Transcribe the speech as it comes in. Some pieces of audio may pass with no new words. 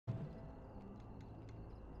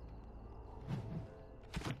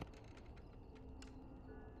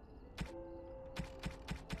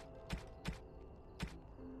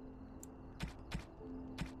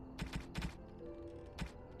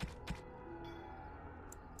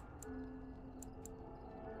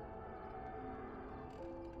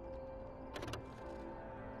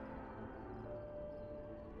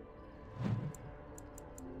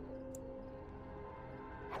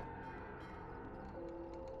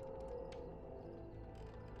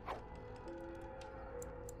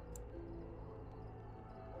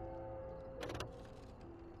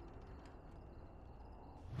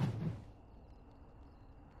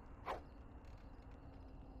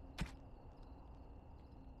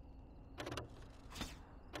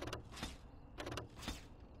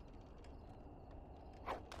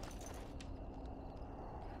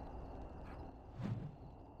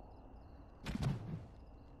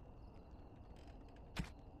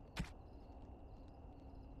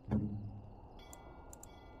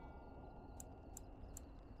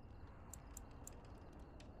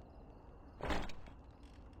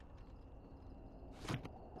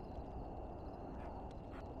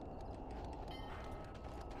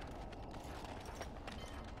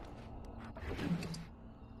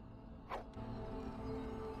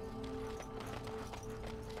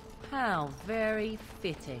How very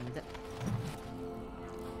fitting that...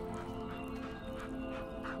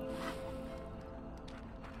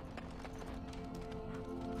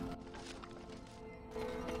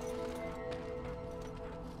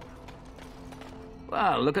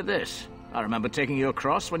 Well, look at this. I remember taking you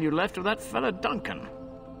across when you left with that fella Duncan.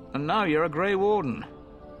 And now you're a Grey Warden.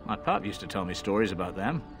 My pap used to tell me stories about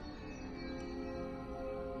them.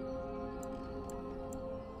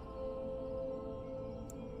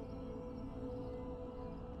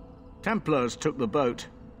 Templars took the boat.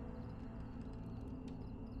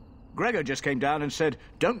 Gregor just came down and said,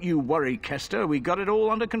 "Don't you worry, Kester, we got it all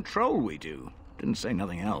under control, we do." Didn't say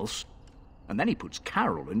nothing else. And then he puts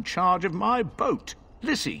Carol in charge of my boat.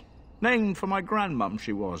 Lissy, named for my grandmum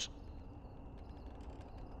she was.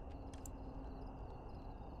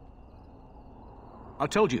 I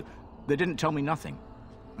told you, they didn't tell me nothing.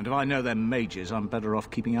 And if I know they're mages, I'm better off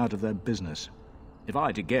keeping out of their business. If I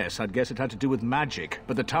had to guess, I'd guess it had to do with magic,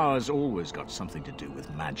 but the Tower's always got something to do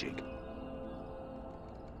with magic.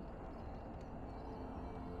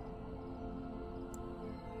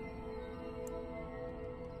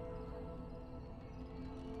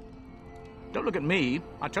 Don't look at me.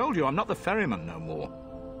 I told you, I'm not the ferryman no more.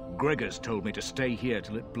 Gregor's told me to stay here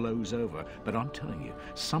till it blows over, but I'm telling you,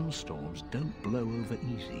 some storms don't blow over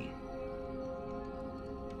easy.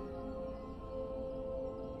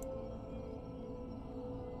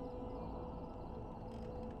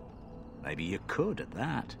 Maybe you could at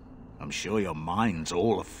that. I'm sure your mind's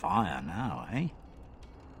all afire now, eh?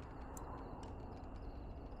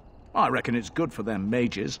 I reckon it's good for them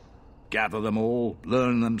mages. Gather them all,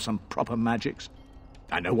 learn them some proper magics.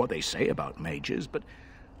 I know what they say about mages, but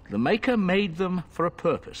the Maker made them for a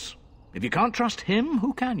purpose. If you can't trust him,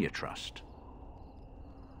 who can you trust?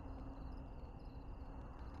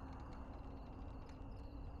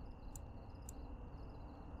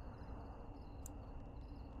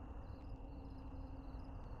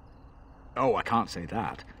 Oh, I can't say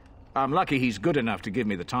that. I'm lucky he's good enough to give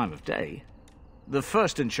me the time of day. The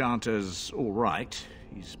first enchanter's all right.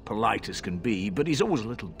 He's polite as can be, but he's always a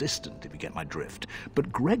little distant, if you get my drift.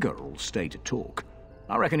 But Gregor'll stay to talk.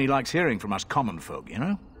 I reckon he likes hearing from us common folk, you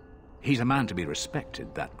know? He's a man to be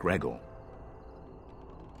respected, that Gregor.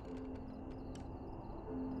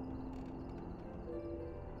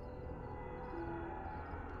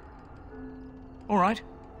 All right.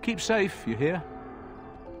 Keep safe, you hear?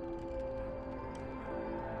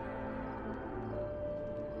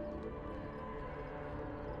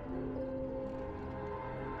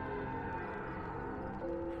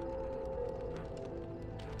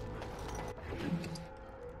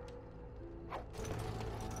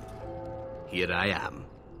 Here I am.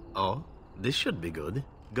 Oh, this should be good.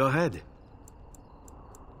 Go ahead.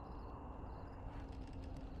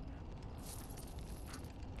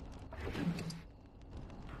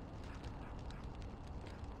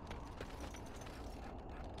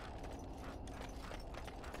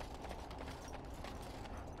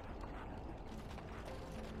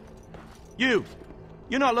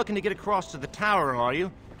 You're not looking to get across to the tower, are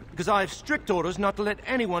you? Because I have strict orders not to let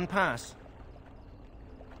anyone pass.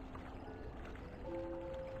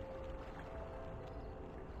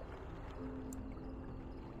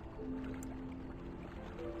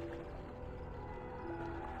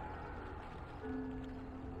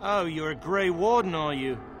 Oh, you're a Grey Warden, are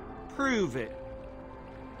you? Prove it.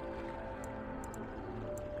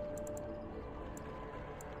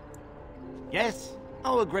 Yes?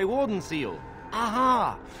 Oh, a Grey Warden seal.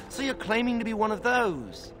 Aha! So you're claiming to be one of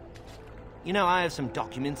those. You know, I have some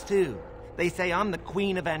documents, too. They say I'm the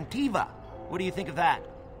Queen of Antiva. What do you think of that?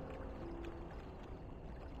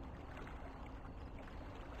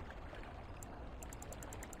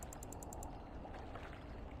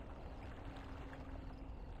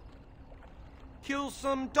 Kill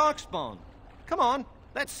some Darkspawn. Come on,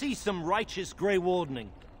 let's see some righteous Grey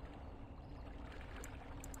Wardening.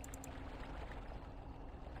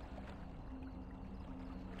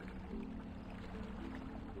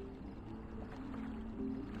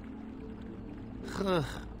 Ugh,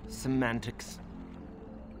 semantics.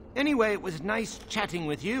 Anyway, it was nice chatting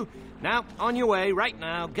with you. Now, on your way, right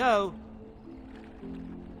now, go.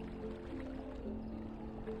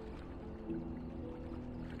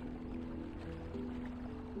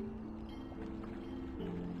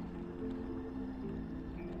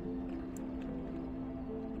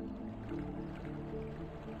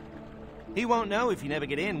 He won't know if you never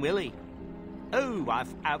get in, will he? Oh,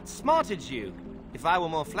 I've outsmarted you. If I were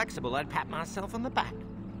more flexible, I'd pat myself on the back.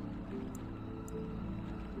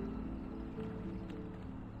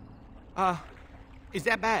 Is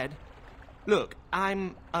that bad? Look,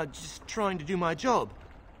 I'm, just trying to do my job.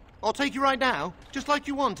 I'll take you right now, just like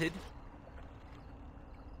you wanted.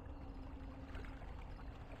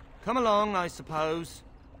 Come along, I suppose.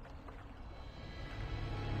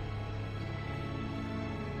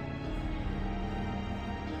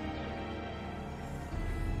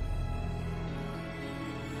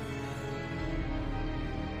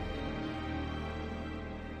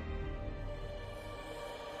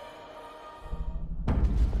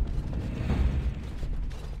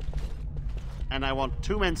 And I want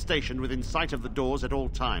 2 men stationed within sight of the doors at all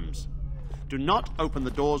times. Do not open the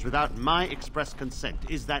doors without my express consent.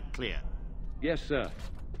 Is that clear? Yes, sir.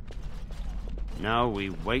 Now we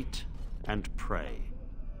wait and pray.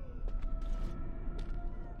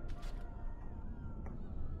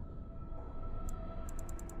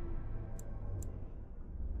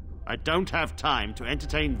 I don't have time to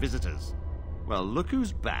entertain visitors. Well, look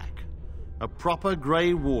who's back. A proper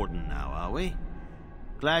Grey Warden now, are we?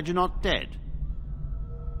 Glad you're not dead.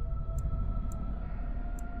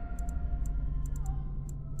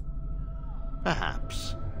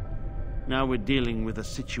 Perhaps. Now we're dealing with a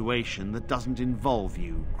situation that doesn't involve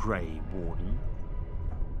you, Grey Warden.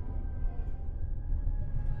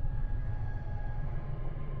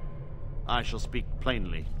 I shall speak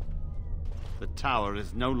plainly. The tower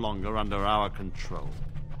is no longer under our control.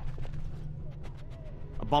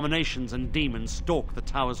 Abominations and demons stalk the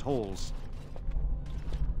tower's halls.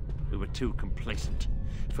 We were too complacent.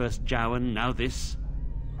 First Jowan, now this.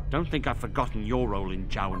 Don't think I've forgotten your role in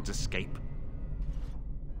Jowan's escape.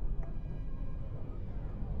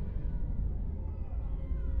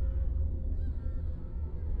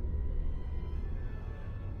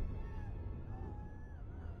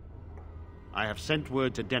 I have sent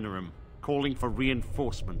word to Denerim, calling for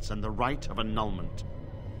reinforcements and the right of annulment.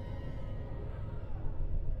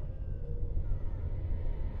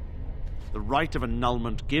 The right of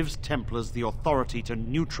annulment gives Templars the authority to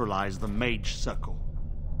neutralize the Mage Circle.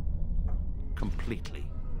 Completely.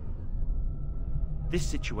 This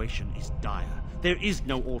situation is dire. There is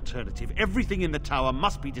no alternative. Everything in the tower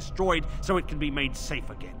must be destroyed so it can be made safe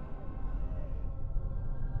again.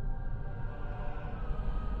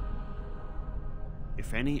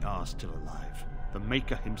 If any are still alive, the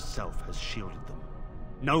Maker himself has shielded them.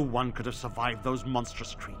 No one could have survived those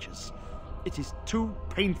monstrous creatures. It is too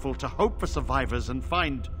painful to hope for survivors and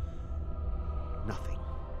find nothing.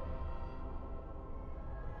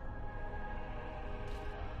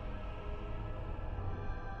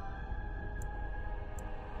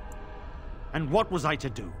 And what was I to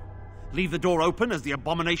do? Leave the door open as the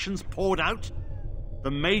abominations poured out?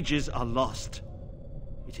 The mages are lost.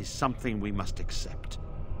 It is something we must accept.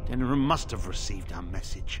 Denerim must have received our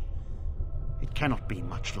message. It cannot be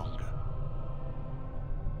much longer.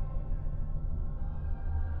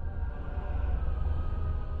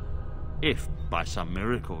 If, by some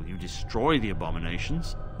miracle, you destroy the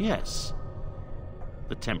abominations, yes,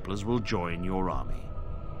 the Templars will join your army.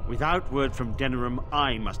 Without word from Denerim,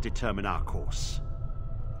 I must determine our course.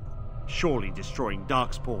 Surely destroying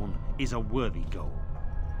Darkspawn is a worthy goal.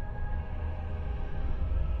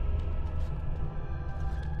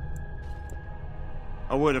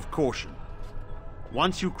 A word of caution.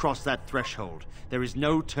 Once you cross that threshold, there is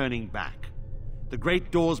no turning back. The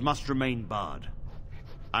great doors must remain barred.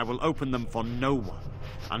 I will open them for no one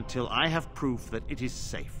until I have proof that it is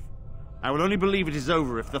safe. I will only believe it is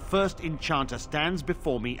over if the first enchanter stands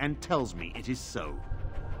before me and tells me it is so.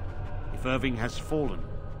 If Irving has fallen,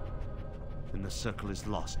 then the circle is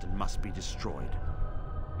lost and must be destroyed.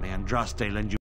 May Andraste lend you